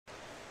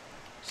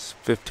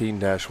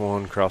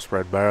15-1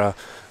 crossbred Barra.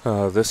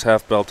 This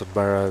half-belted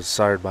Barra is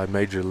sired by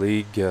Major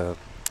League,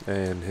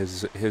 and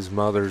his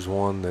mother's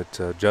one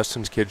that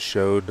Justin's kids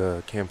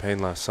showed campaign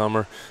last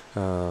summer.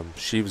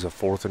 She was a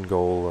fourth and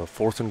goal.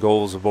 Fourth and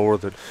goal is a boar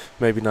that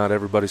maybe not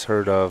everybody's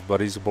heard of,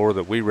 but he's a boar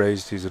that we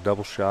raised. He's a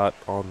double shot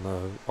on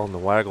the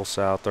Waggle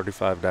Sow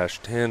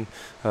 35-10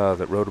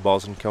 that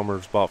Rotoballs and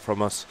Kilmer's bought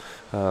from us.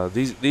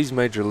 These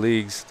Major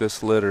Leagues,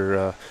 this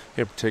litter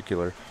in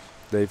particular,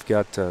 they've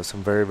got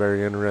some very,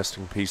 very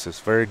interesting pieces,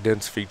 very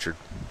dense featured.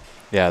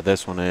 Yeah,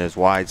 this one is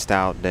wide,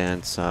 stout,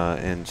 dense,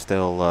 and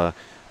still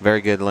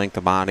very good length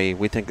of body.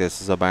 We think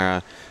this is a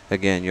Barra,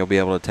 again, you'll be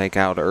able to take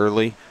out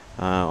early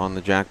on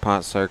the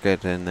jackpot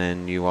circuit, and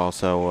then you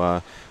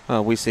also,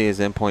 we see his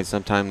endpoint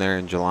sometime there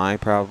in July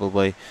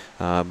probably,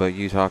 but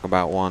you talk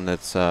about one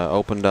that's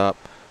opened up.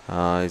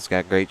 He's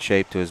got great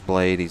shape to his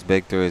blade. He's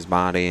big through his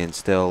body, and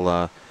still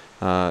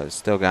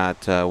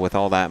got, with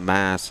all that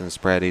mass and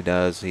spread he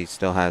does, he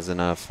still has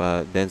enough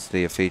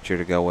density of feature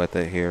to go with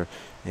it here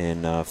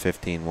in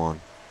 15-1.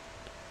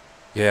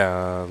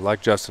 Yeah,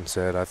 like Justin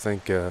said, I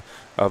think a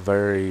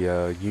very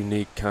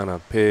unique kind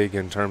of pig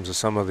in terms of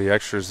some of the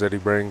extras that he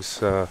brings.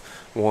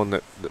 One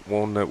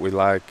that we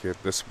like.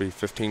 This will be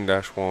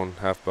 15-1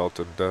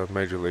 half-belted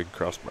Major League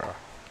cross Barra.